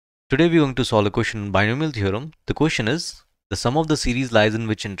Today we're going to solve a question in binomial theorem. The question is, the sum of the series lies in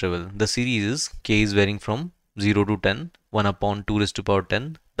which interval? The series is k is varying from 0 to 10, 1 upon 2 raised to power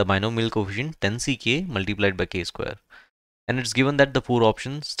 10, the binomial coefficient 10ck multiplied by k square. And it's given that the four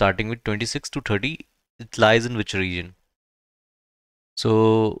options starting with 26 to 30, it lies in which region?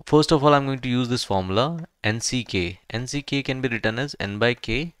 So first of all, I'm going to use this formula nck. Nck can be written as n by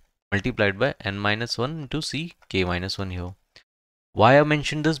k multiplied by n minus 1 into c k minus 1 here. Why I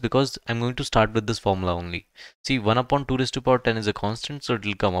mentioned this? Because I'm going to start with this formula only. See, 1 upon 2 raised to power 10 is a constant, so it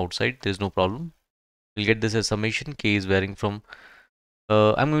will come outside. There's no problem. We'll get this as summation. K is varying from,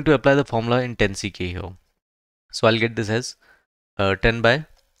 I'm going to apply the formula in 10ck here. So I'll get this as 10 by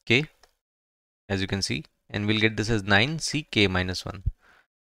k, as you can see, and we'll get this as 9ck minus 1.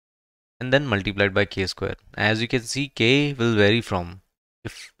 And then multiplied by k square. As you can see, k will vary from,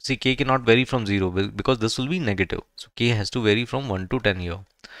 k cannot vary from 0 because this will be negative. So k has to vary from 1 to 10 here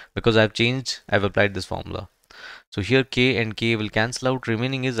because I've applied this formula. So here k and k will cancel out.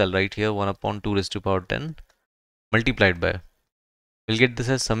 Remaining is, I'll write here 1 upon 2 raised to power 10 multiplied by, we'll get this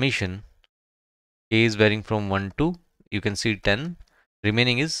as summation. K is varying from 1 to, you can see 10.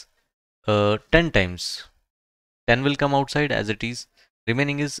 Remaining is 10 times. 10 will come outside as it is.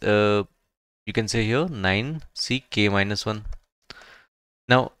 Remaining is, you can say here 9ck minus 1.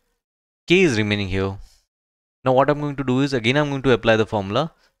 Now k is remaining here. Now what I'm going to do is, again I'm going to apply the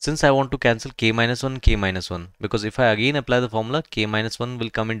formula, since I want to cancel k minus 1, because if I again apply the formula, k minus 1 will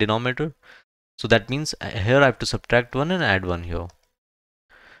come in denominator. So that means here I have to subtract 1 and add 1 here.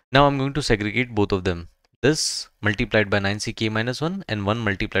 Now I'm going to segregate both of them. This multiplied by 9ck minus 1 and 1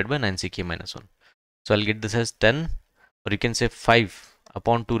 multiplied by 9ck minus 1. So I'll get this as 10, or you can say 5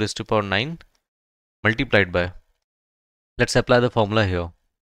 upon 2 raised to power 9 multiplied by, let's apply the formula here.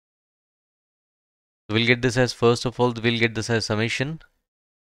 So we'll get this as, first of all, we'll get this as summation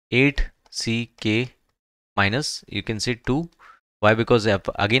 8ck minus, you can say 2. Why? Because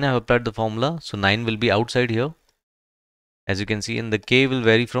again I have applied the formula, so 9 will be outside here, as you can see, and the k will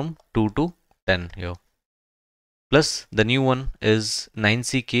vary from 2 to 10 here. Plus the new one is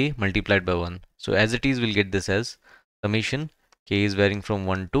 9ck multiplied by 1. So as it is, we'll get this as summation k is varying from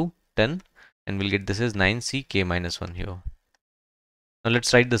 1 to 10, and we'll get this as 9ck minus 1 here. Now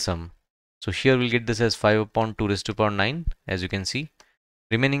let's write the sum. So here we'll get this as 5 upon 2 raised to power 9, as you can see.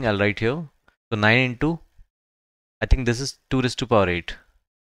 Remaining I'll write here. So 9 into, I think this is 2 raised to power 8.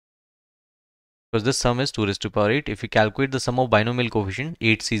 Because this sum is 2 raised to power 8. If you calculate the sum of binomial coefficient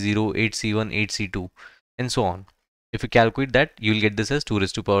 8c0, 8c1, 8c2, and so on, if you calculate that, you'll get this as 2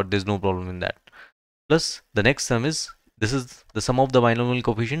 raised to power. There's no problem in that. Plus the next sum is, this is the sum of the binomial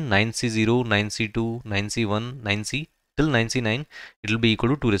coefficient 9c0, 9c2, 9c1, 9c till 9c9. It will be equal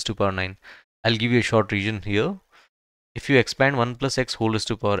to 2 raised to power 9. I'll give you a short region here. If you expand 1 plus x whole raised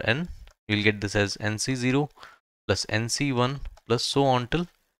to power n, you'll get this as nc0 plus nc1 plus so on till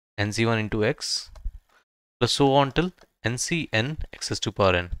nc1 into x plus so on till ncn x raised to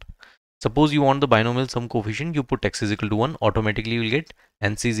power n. Suppose you want the binomial sum coefficient, you put x is equal to 1, automatically you will get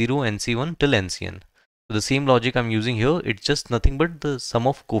nc0, nc1 till ncn. So the same logic I'm using here, it's just nothing but the sum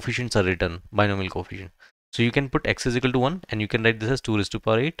of coefficients are written, binomial coefficient. So you can put x is equal to 1 and you can write this as 2 raised to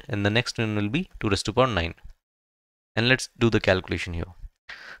power 8, and the next one will be 2 raised to power 9. And let's do the calculation here.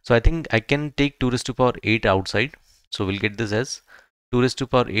 So I think I can take 2 raised to power 8 outside. So we'll get this as 2 raised to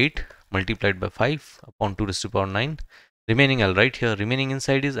power 8 multiplied by 5 upon 2 raised to power 9. Remaining I'll write here. Remaining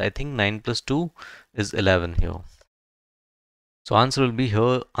inside is, I think 9 plus 2 is 11 here. So answer will be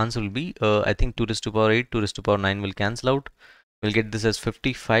here. Answer will be, I think 2 raised to power 8, 2 raised to power 9 will cancel out. We'll get this as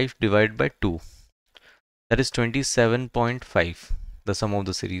 55 divided by 2. That is 27.5, the sum of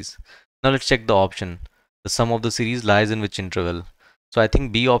the series. Now let's check the option. The sum of the series lies in which interval? So I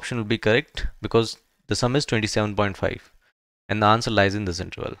think B option will be correct because the sum is 27.5 and the answer lies in this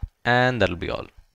interval. And that'll be all.